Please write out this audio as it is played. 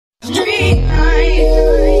Street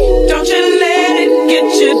life, don't you let it get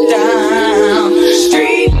you down.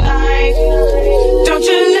 Street life, don't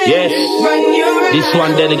you let it run you around. This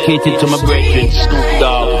one dedicated to my brethren, Snoop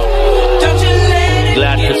Dogg. Don't you let it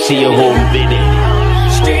Glad to see you home, baby.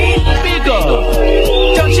 Street life, Big up.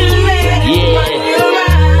 don't you let it run you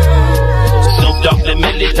around. Snoop Dogg, the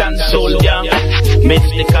militant soldier,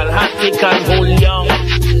 mystical, hatical, whole young.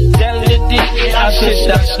 Tell the DA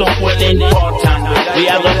assistant Snoop well important. We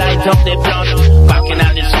have a light up the blood. Back in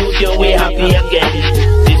the studio, we happy again.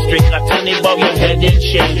 District attorney, bow your head in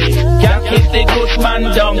shame. Can't keep the good man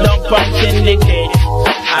down, don't punch in the cage.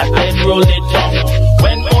 As them roll the tongue.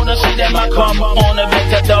 When owners see them a come, on a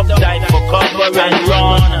better dog dive for cover and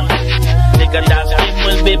run. Nigga, that skin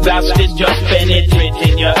will be blasted, just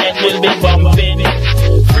penetrating. Your head will be bumping.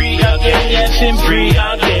 Free again, yes, him free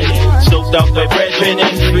again. Snoop Dogg, my brethren,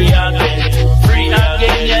 and free again. Free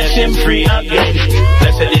again, yes, him free again.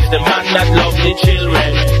 Blessed is the man that loves the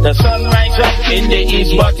children. The sun rises up in the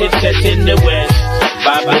east, but it sets in the west.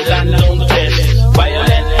 Babylon don't test.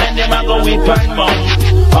 Violent and them a go whip and mount.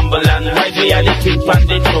 Humble and wise, we are the king on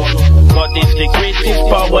the throne. God is the greatest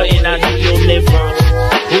power in the universe.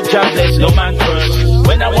 Good job, bless no man curse.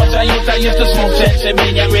 When I was a youth, I used to smoke sense and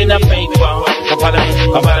in a paper. Come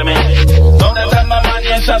follow me. Now that I'm a man,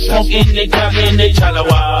 yes, I smoke in the club in the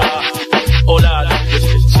chalawa. Oh Lord,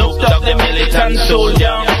 Snoop Dogg, the militant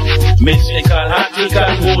soldier, mystical,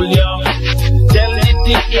 hatical, whole young. Tell the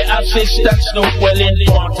DA assistant Snoop well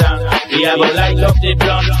important. We have a light up the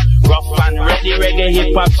blunt, rough and ready, reggae,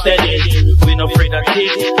 hip hop steady. We no afraid of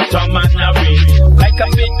take, Tom and a ring. Like a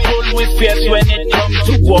big bull, we fierce when it comes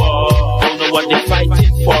to war. Don't know what they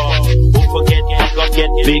fighting for. Don't forget big up, get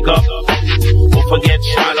big up. Don't forget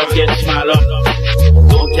small up, get small up.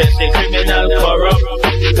 Don't test the criminal corrupt.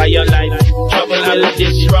 Cause your life trouble will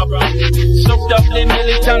disrupt. Snoop Dogg, the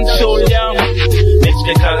militant soldier,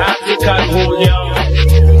 mystical, hatical, whole young.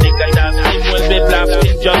 Nigga, that skin will be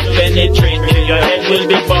blasting, just penetrating. Your head will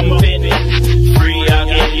be bumping. Free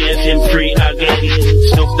again, yes, him free again.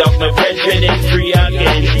 Snoop Dogg, my brethren, him free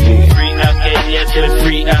again. Free again, yes, him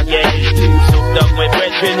free again. Snoop Dogg, my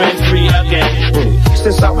brethren, him free again.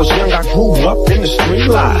 Since I was young, I grew up in the street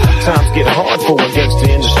life. Times get hard for a gangster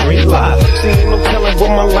in the street life. See, ain't no telling what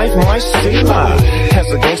my life might seem like as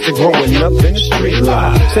a gangster growing up in the street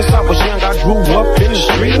life. Since I was young, I grew up in the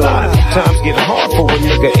street life. Times get hard for a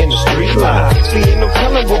nigga in the street life. See, ain't no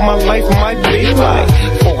telling what my life might be like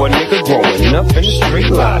for a nigga growing up in the street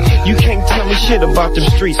life. You can't tell me shit about them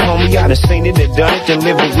streets, homie. I done seen it and done it, and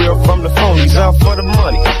living real from the phonies out for the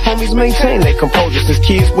money. Homies maintain their composure. Since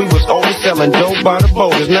kids, we was always selling dope by the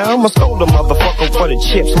boulders. Now I'ma scold a motherfucker for the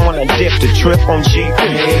chips. Wanna dip the trip on GP,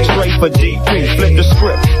 straight for DP. Flip the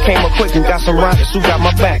script, came up quick and got some riders who got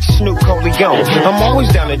my back. Snoop Corleone, I'm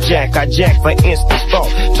always down to jack. I jack for instant thought.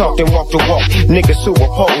 Talked and walked the walk. Niggas who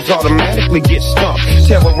oppose automatically get stumped.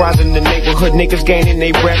 Terrorizing the neighborhood, niggas gaining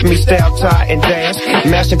they rap me style, tie and dance.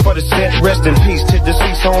 Mashing for the set, rest in peace to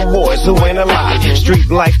deceased homeboys who ain't alive. Street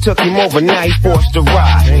life took him over, now he forced to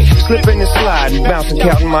ride. Slipping and sliding, bouncing,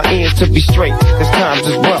 counting my ends to be straight. Times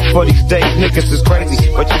is rough for these days, niggas is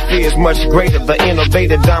crazy, but your fear is much greater. The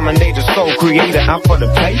innovator, dominator, soul creator, out for the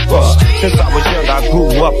paper. Since I was young, I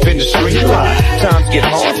grew up in the street life. Times get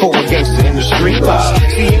hard for a gangster in the street life.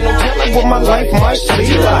 See, ain't no telling what my life might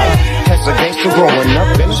see like as a gangster growing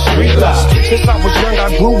up in the street life. Since I was young, I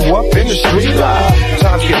grew up in the street life.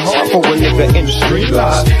 Times get hard for a nigga in the street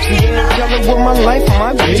life. See, ain't no telling what my life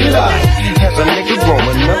might be like as a nigga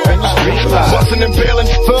growing up in the street life. Bustin' and bailin',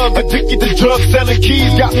 thug addicted to drugs, selling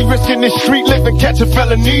keys. Got me risking this street living, catching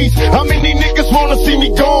felonies. How many niggas wanna see me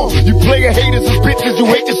gone? You player haters and bitches, you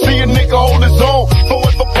hate to see a nigga hold his own.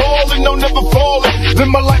 Forever ballin', no never fallin'. Live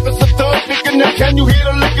my life as a thug nigga, now can you hear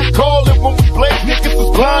the liquor callin'? When we play, niggas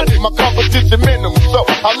is blinded. My competition minimum, so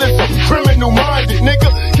I listen, criminal minded, nigga.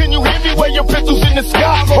 Can you hear me where your pistols in the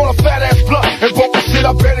sky? On a fat ass blunt and bumpin' shit,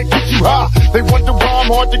 I better get you high. They wonder why I'm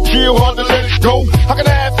hard to kill, hard to let it go. How can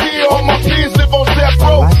I have fear? All my peers live on death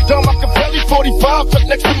row. Down Makaveli, 45, tucked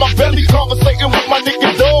next to my belly. Conversating with my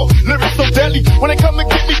nigga dog. Lyrics so deadly. When they come and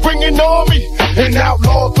get me, bring an army. An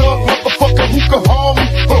outlaw thug motherfucker who can harm me.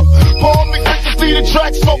 Palm me, bitches see the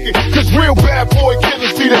track smoking. Cause real bad boy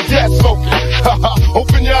killers see the gas smoking.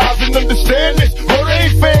 Open your eyes and understand this. Murder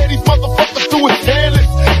ain't fair, these motherfuckers do it careless.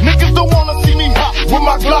 Niggas don't wanna see me hot with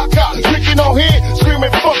my Glock out. Clicking on here,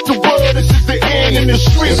 screaming fuck the world, this is the end in the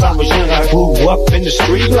street. Since I was young, I grew up in the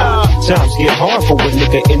street life. Times get hard for a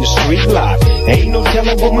nigga in the street life. Ain't no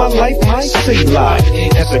telling what my life might see like.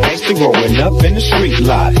 As a gangster growing up in the street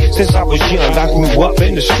life. Since I was young, I grew up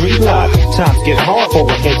in the street life. Times get hard for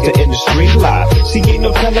a gangster in the street life. See, ain't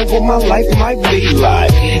no telling what my life might be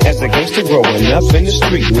like. As a gangster growing up in the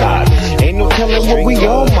street life. Ain't no telling what we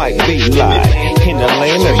all might be like. In the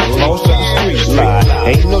land of the lost of the street life.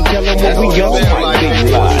 Ain't no telling what we all might be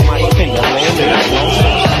like. In the land of the lost of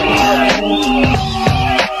the street life.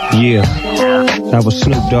 Yeah, that was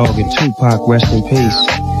Snoop Dogg and Tupac, rest in peace.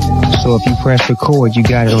 So if you press record, you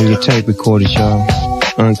got it on your tape recorders, y'all.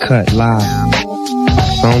 Uncut, live.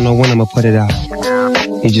 I don't know when I'm gonna put it out.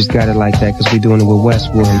 You just got it like that cause we doing it with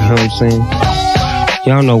Westwood, you know what I'm saying?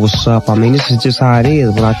 Y'all know what's up. I mean, this is just how it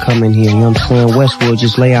is when I come in here, you know what I'm saying? Westwood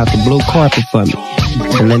just lay out the blue carpet for me.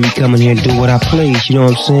 And let me come in here and do what I please, you know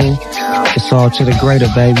what I'm saying? It's all to the greater,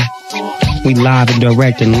 baby. We live and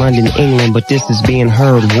direct in London, England, but this is being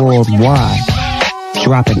heard worldwide.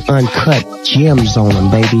 Dropping uncut gems on them,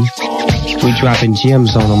 baby. We dropping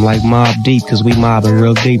gems on them like Mob Deep, cause we mobbing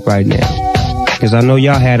real deep right now. Cause I know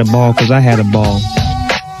y'all had a ball, cause I had a ball.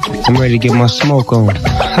 I'm ready to get my smoke on.